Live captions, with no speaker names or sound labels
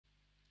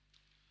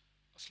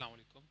अस्सलाम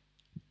वालेकुम।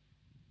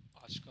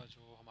 आज का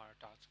जो हमारा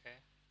टास्क है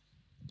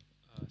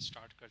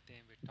स्टार्ट करते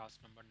हैं with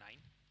task number 9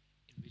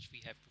 in which we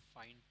have to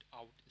find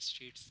out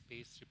state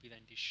space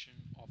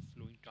representation of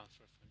flowing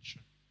transfer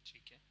function.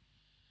 ठीक है,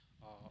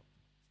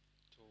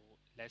 तो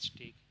लेट्स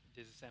टेक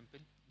दिस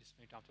एग्जांपल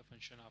जिसमें ट्रांसफर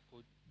फंक्शन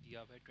आपको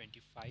दिया हुआ है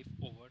 25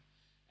 over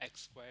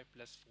x square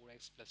plus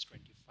 4x plus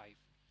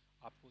 25।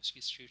 आपको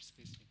उसकी स्टेट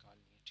स्पेस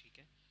निकालनी है। ठीक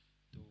है,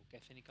 तो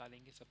कैसे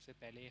निकालेंगे? सबसे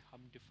पहले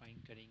हम डिफाइन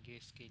करेंगे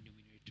इसके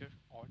न्यूमिनेटर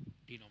और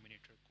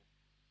डिनोमिनेटर को।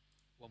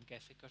 वो हम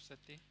कैसे कर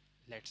सकते हैं?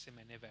 लेट से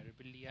मैंने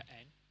वेरिएबल लिया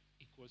n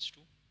इक्वल्स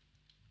टू,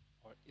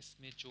 और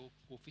इसमें जो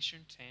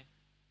कोफिशेंट्स हैं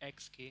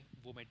x के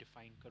वो मैं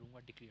डिफाइन करूँगा,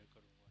 डिक्लेयर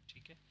करूँगा।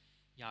 ठीक है,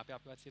 यहाँ पे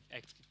आपके पास सिर्फ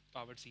x की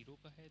पावर 0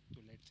 का है,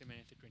 तो लेट से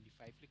मैंने इसे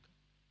 25 लिखा,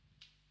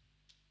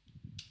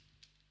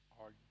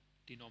 और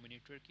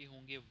डिनोमिनेटर के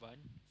होंगे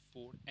 1,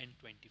 4 एंड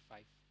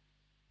 25।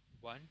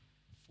 1,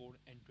 4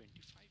 एंड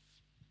 25।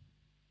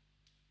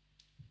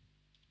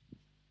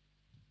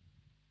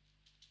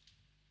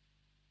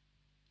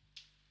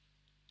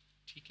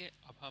 ठीक है,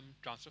 अब हम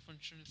ट्रांसफर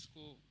फंक्शन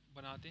इसको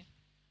बनाते हैं,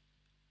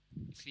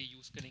 इसलिए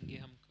यूज़ करेंगे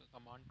हम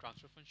कमांड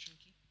ट्रांसफ़र फंक्शन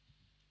की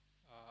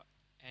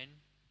n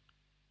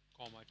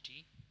कॉमा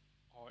टी,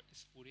 और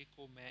इस पूरे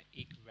को मैं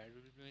एक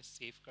वेरिएबल में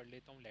सेव कर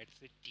लेता हूँ, लेट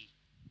से t।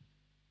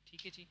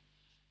 ठीक है जी,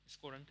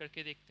 इसको रन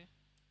करके देखते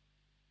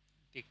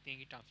हैं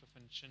कि ट्रांसफ़र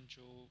फंक्शन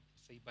जो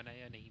सही बना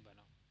या नहीं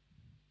बना।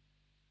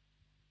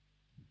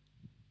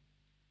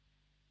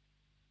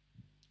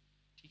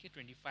 ठीक है,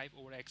 25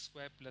 over x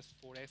square plus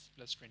 4x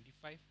plus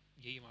 25,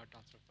 यही हमारा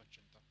ट्रांसफ़र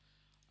फंक्शन था।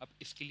 अब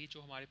इसके लिए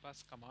जो हमारे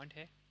पास कमांड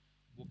है,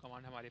 वो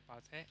कमांड हमारे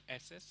पास है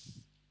ss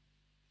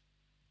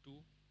टू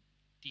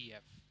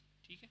tf।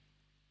 ठीक है,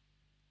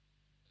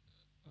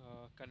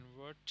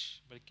 कन्वर्ट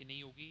बल्कि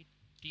नहीं होगी,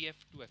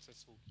 tf टू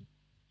ss होगी,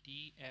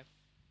 tf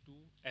to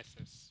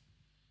ss,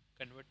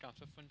 convert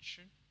transfer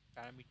function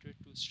parameter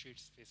to state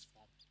space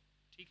form.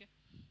 ठीक है,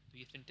 तो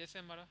ये सिंटेक्स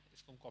है हमारा,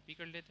 इसको हम कॉपी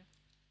कर लेते हैं।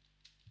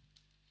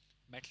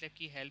 मैटलैब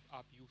की हेल्प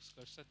आप यूज़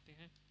कर सकते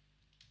हैं,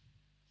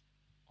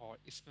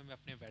 और इसमें मैं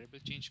अपने वेरिएबल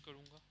चेंज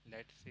करूँगा,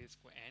 लेट से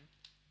इसको n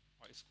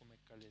और इसको मैं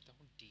कर देता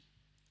हूँ d।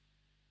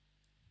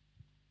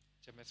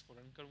 जब मैं इसको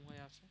रन करूँगा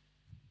यहाँ से,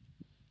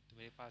 तो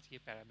मेरे पास ये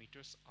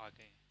पैरामीटर्स आ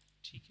गए हैं।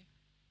 ठीक है,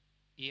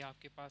 ए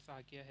आपके पास आ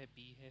गया है,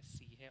 बी है,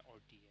 सी है और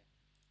डी है।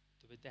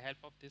 तो with the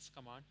help of this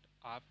command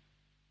आप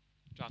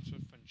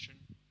transfer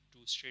function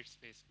to state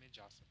space में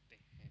जा सकते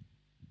हैं।